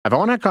I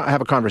want to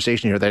have a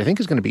conversation here that I think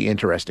is going to be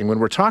interesting. When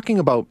we're talking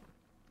about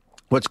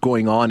what's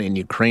going on in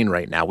Ukraine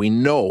right now, we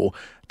know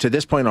to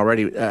this point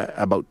already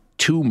about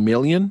 2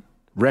 million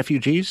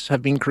refugees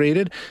have been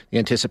created. The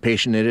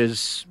anticipation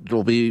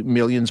there'll be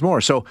millions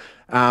more. So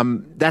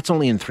that's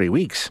only in 3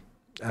 weeks.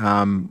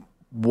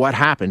 What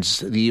happens?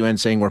 The UN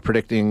saying we're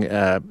predicting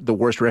the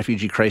worst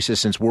refugee crisis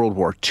since World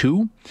War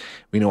II.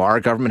 We know our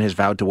government has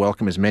vowed to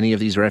welcome as many of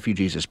these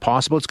refugees as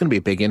possible. It's going to be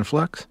a big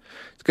influx.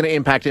 It's going to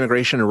impact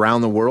immigration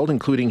around the world,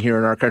 including here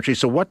in our country.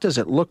 So what does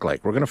it look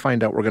like? We're going to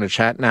find out. We're going to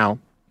chat now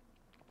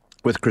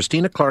with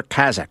Christina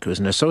Clark-Kazak, who is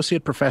an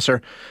associate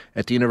professor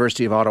at the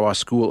University of Ottawa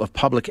School of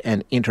Public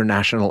and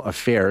International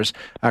Affairs.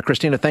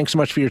 Christina, thanks so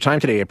much for your time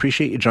today. I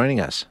appreciate you joining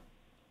us.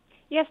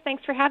 Yes,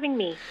 thanks for having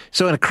me.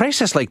 So in a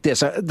crisis like this,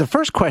 the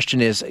first question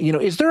is,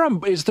 there's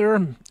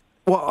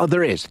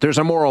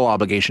a moral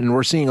obligation, and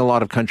we're seeing a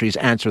lot of countries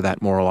answer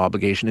that moral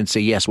obligation and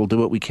say, yes, we'll do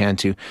what we can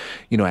to,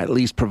 at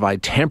least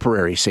provide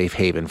temporary safe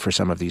haven for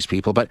some of these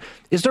people. But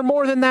is there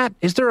more than that?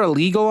 Is there a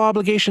legal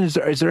obligation? Is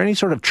there any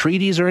sort of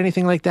treaties or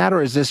anything like that?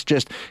 Or is this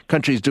just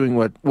countries doing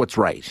what's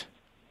right?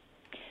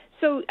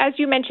 So, as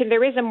you mentioned,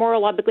 there is a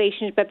moral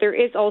obligation, but there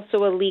is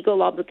also a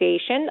legal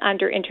obligation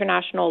under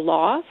international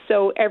law.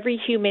 So every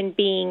human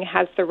being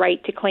has the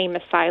right to claim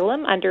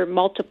asylum under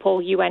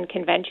multiple UN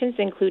conventions,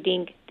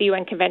 including the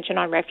UN Convention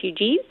on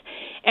Refugees.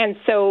 And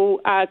so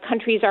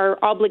countries are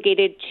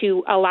obligated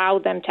to allow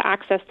them to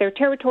access their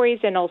territories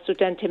and also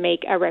then to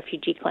make a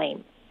refugee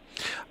claim.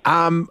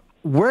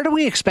 Where do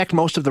we expect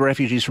most of the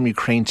refugees from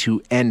Ukraine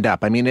to end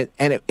up? I mean,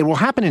 it will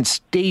happen in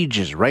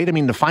stages, right? I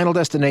mean, the final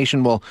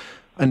destination will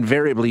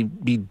invariably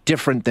be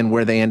different than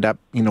where they end up,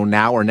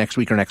 now or next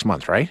week or next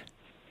month, right?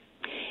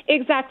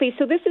 Exactly.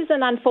 So this is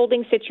an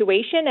unfolding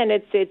situation, and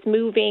it's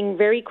moving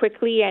very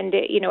quickly, and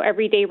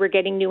every day we're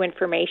getting new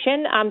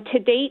information. To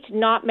date,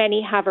 not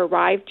many have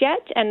arrived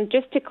yet, and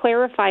just to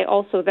clarify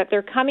also that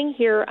they're coming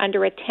here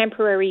under a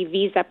temporary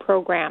visa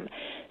program.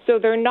 So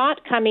they're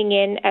not coming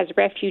in as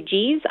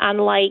refugees,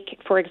 unlike,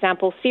 for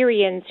example,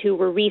 Syrians who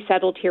were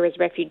resettled here as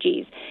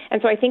refugees.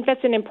 And so I think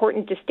that's an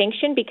important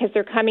distinction because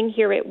they're coming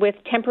here with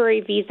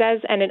temporary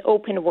visas and an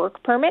open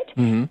work permit.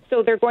 Mm-hmm.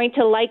 So they're going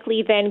to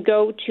likely then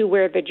go to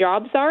where the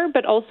jobs are,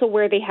 but also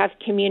where they have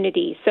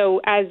community. So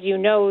as you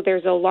know,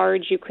 there's a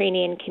large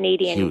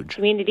Ukrainian-Canadian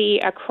community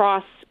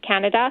across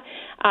Canada,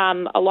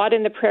 a lot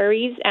in the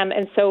prairies,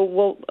 and so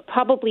we'll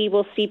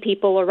see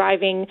people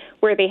arriving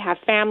where they have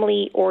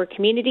family or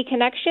community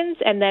connections,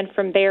 and then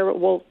from there it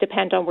will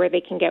depend on where they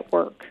can get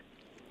work.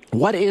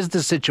 What is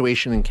the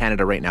situation in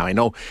Canada right now? I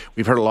know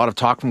we've heard a lot of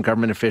talk from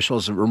government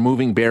officials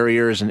removing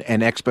barriers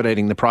and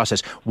expediting the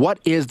process. What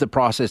is the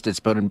process that's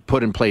been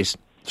put in place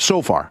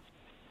so far?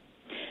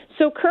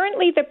 So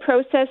currently the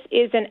process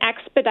is an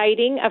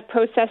expediting of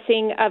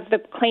processing of the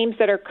claims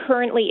that are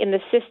currently in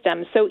the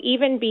system. So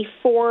even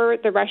before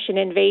the Russian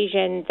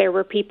invasion, there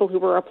were people who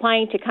were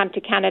applying to come to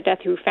Canada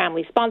through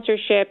family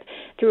sponsorship,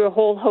 through a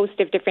whole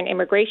host of different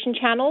immigration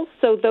channels.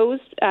 So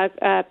those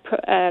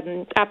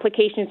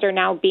applications are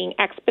now being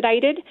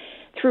expedited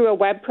through a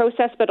web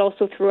process, but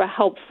also through a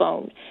help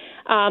phone.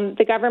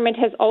 The government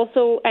has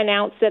also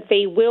announced that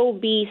they will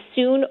be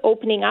soon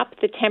opening up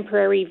the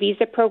temporary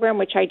visa program,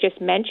 which I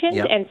just mentioned,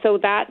 and so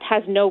that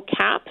has no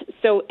cap.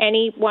 So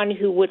anyone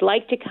who would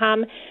like to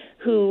come,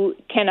 who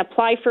can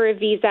apply for a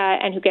visa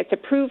and who gets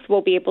approved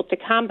will be able to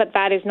come, but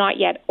that is not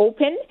yet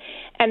open.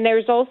 And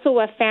there's also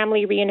a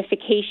family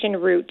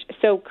reunification route.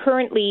 So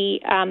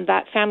currently,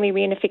 that family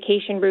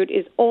reunification route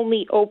is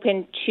only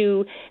open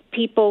to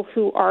people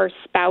who are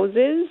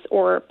spouses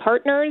or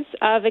partners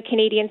of a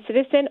Canadian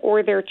citizen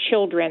or their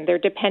children, their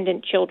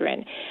dependent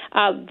children.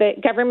 The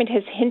government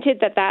has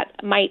hinted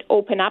that might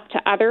open up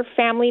to other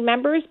family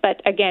members, but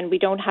again, we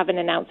don't have an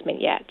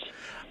announcement yet.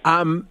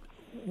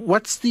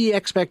 What's the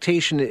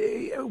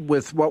expectation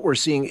with what we're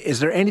seeing? Is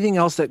there anything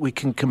else that we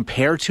can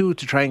compare to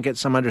try and get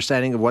some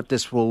understanding of what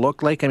this will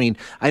look like? I mean,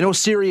 I know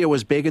Syria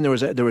was big and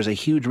there was a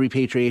huge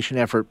repatriation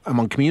effort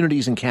among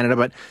communities in Canada,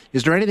 but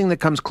is there anything that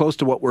comes close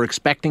to what we're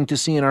expecting to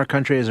see in our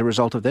country as a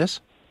result of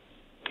this?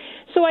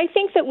 So I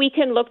think that we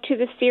can look to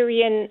the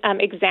Syrian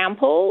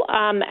example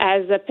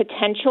as a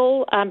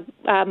potential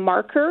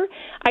marker.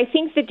 I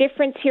think the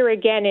difference here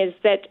again is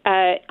that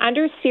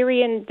under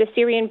the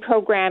Syrian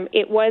program,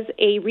 it was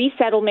a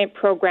resettlement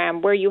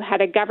program where you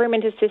had a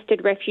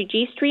government-assisted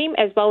refugee stream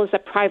as well as a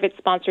private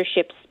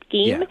sponsorship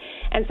scheme. Yeah.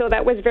 And so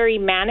that was very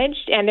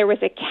managed, and there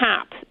was a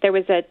cap. There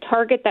was a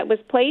target that was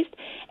placed,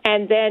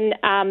 and then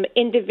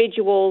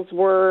individuals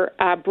were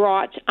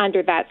brought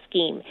under that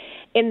scheme.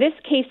 In this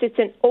case, it's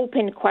an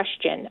open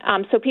question.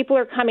 So people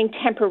are coming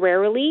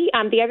temporarily.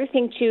 The other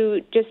thing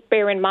to just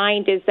bear in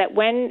mind is that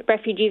when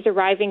refugees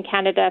arrive in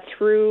Canada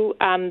through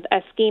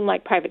a scheme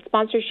like private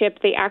sponsorship,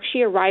 they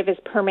actually arrive as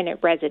permanent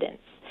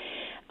residents.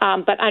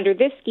 But under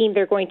this scheme,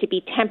 they're going to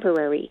be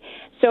temporary.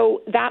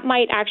 So that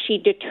might actually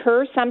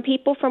deter some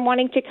people from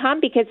wanting to come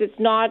because it's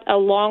not a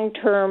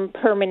long-term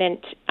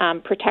permanent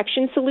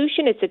protection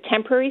solution. It's a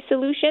temporary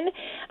solution.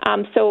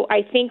 So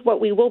I think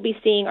what we will be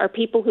seeing are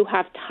people who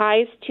have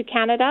ties to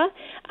Canada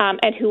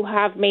and who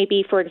have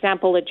maybe, for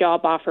example, a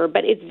job offer.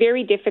 But it's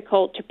very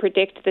difficult to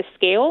predict the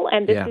scale.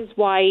 And this is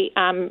why,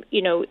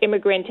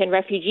 immigrant and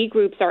refugee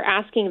groups are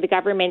asking the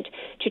government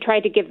to try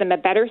to give them a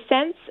better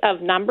sense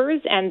of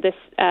numbers and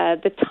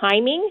the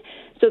timing,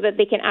 so that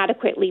they can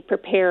adequately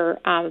prepare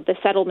the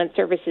settlement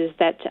services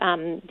that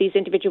these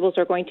individuals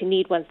are going to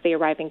need once they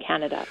arrive in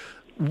Canada.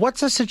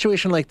 What's a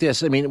situation like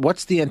this? I mean,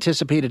 what's the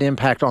anticipated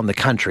impact on the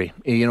country,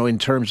 in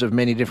terms of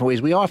many different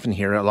ways? We often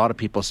hear a lot of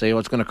people say,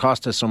 it's going to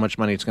cost us so much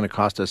money, it's going to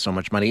cost us so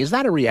much money. Is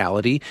that a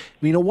reality?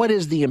 What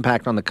is the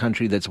impact on the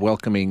country that's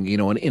welcoming,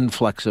 an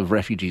influx of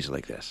refugees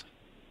like this?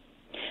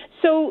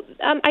 So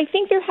I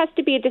think there has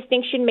to be a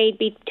distinction made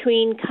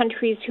between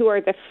countries who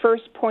are the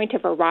first point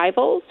of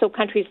arrival, so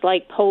countries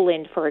like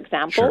Poland, for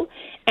example,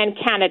 and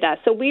Canada.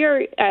 So we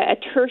are a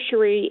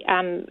tertiary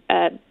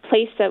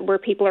place where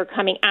people are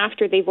coming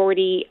after they've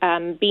already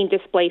been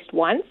displaced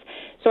once.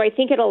 So I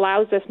think it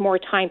allows us more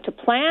time to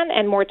plan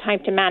and more time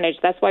to manage.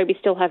 That's why we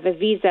still have a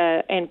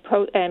visa in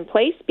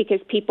place, because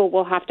people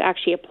will have to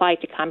actually apply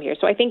to come here.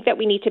 So I think that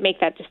we need to make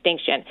that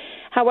distinction.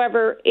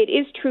 However, it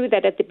is true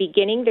that at the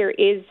beginning there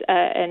is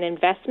an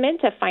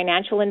investment, a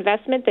financial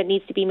investment that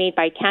needs to be made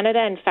by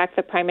Canada. In fact,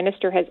 the Prime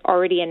Minister has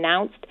already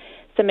announced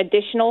some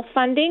additional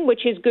funding,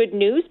 which is good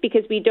news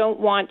because we don't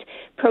want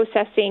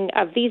processing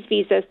of these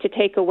visas to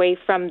take away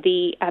from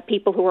the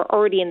people who are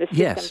already in the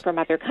system from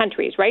other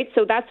countries, right?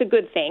 So that's a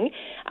good thing.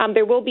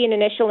 There will be an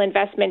initial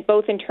investment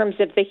both in terms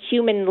of the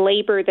human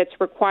labor that's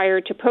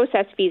required to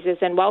process visas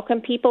and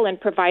welcome people and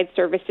provide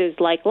services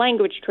like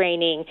language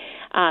training,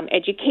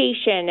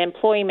 education,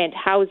 employment,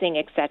 housing,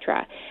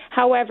 etc.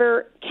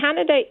 However,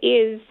 Canada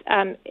is,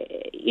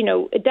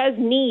 it does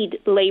need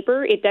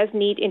labor. It does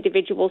need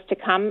individuals to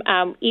come.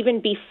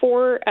 Even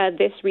before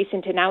this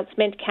recent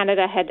announcement,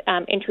 Canada had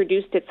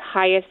introduced its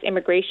highest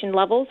immigration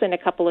levels in a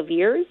couple of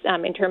years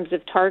in terms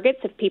of targets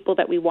of people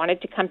that we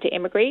wanted to come to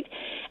immigrate.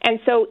 And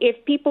so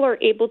if people are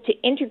able to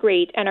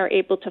integrate and are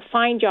able to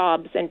find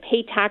jobs and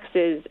pay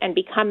taxes and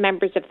become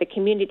members of the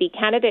community,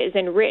 Canada is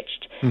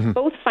enriched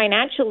both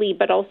financially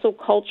but also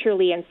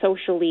culturally and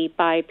socially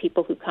by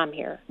people who come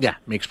here. Yeah,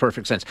 makes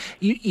perfect sense.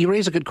 You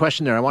raise a good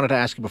question there. I wanted to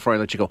ask you before I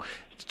let you go.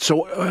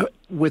 So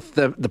with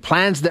the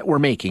plans that we're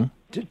making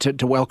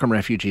to welcome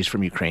refugees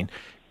from Ukraine,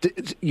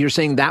 you're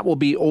saying that will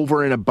be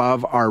over and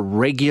above our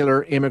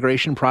regular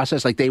immigration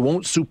process? Like they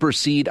won't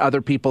supersede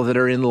other people that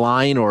are in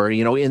line or,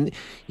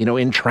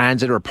 in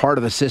transit or part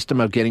of the system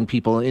of getting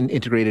people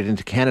integrated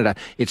into Canada.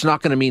 It's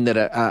not going to mean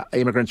that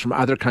immigrants from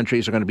other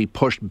countries are going to be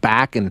pushed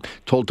back and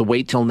told to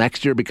wait till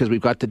next year because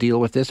we've got to deal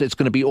with this. It's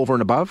going to be over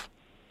and above?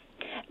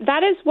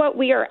 That is what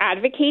we are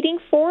advocating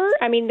for.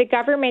 I mean, the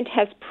government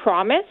has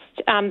promised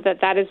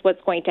that is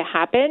what's going to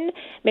happen.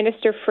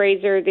 Minister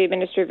Fraser, the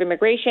Minister of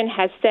Immigration,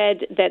 has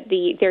said that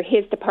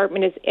his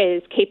department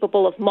is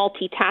capable of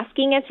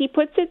multitasking, as he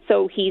puts it.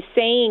 So he's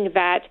saying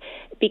that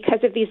because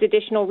of these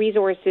additional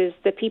resources,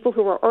 the people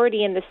who are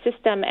already in the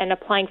system and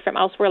applying from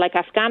elsewhere, like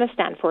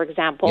Afghanistan, for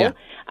example,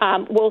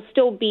 will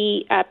still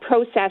be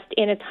processed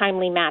in a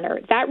timely manner.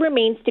 That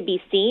remains to be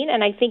seen,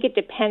 and I think it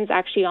depends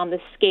actually on the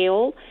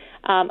scale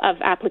of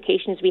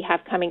applications we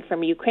have coming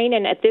from Ukraine.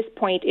 And at this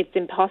point, it's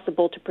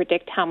impossible to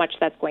predict how much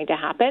that's going to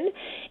happen.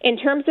 In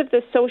terms of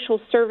the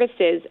social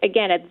services,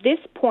 again, at this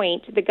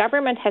point, the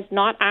government has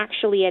not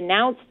actually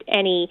announced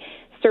any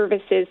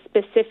services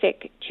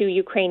specific to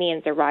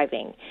Ukrainians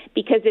arriving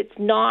because it's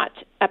not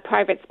a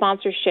private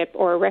sponsorship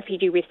or a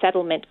refugee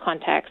resettlement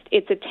context.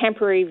 It's a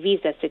temporary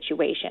visa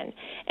situation.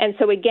 And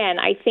so, again,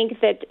 I think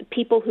that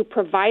people who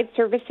provide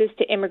services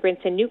to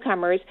immigrants and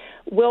newcomers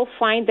will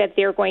find that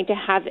they're going to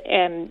have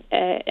an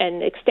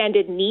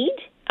extended need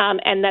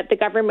and that the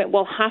government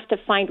will have to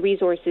find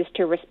resources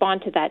to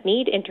respond to that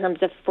need in terms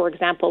of, for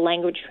example,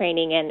 language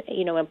training and,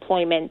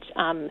 employment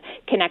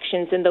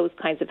connections and those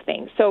kinds of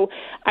things. So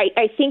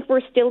I think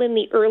we're still in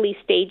the early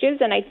stages,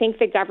 and I think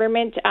the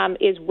government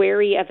is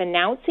wary of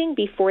announcing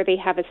before they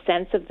have a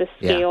sense of the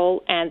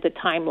scale and the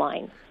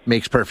timeline.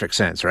 Makes perfect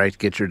sense, right?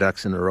 Get your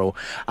ducks in a row.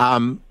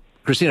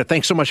 Christina,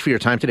 thanks so much for your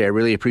time today. I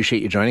really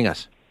appreciate you joining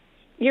us.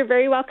 You're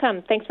very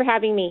welcome. Thanks for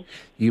having me.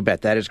 You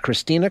bet. That is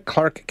Christina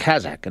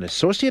Clark-Kazak, an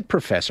associate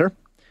professor at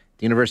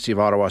the University of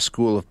Ottawa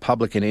School of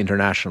Public and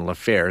International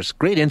Affairs.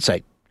 Great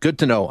insight. Good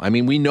to know. I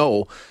mean, we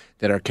know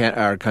that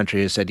our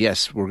country has said,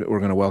 yes, we're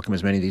going to welcome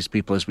as many of these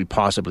people as we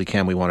possibly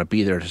can. We want to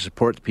be there to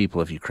support the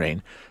people of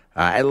Ukraine,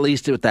 at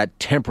least with that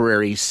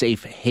temporary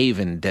safe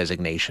haven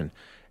designation.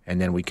 And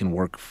then we can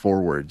work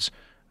forwards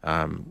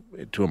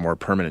to a more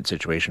permanent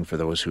situation for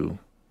those who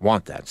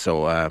want that.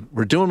 So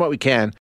we're doing what we can.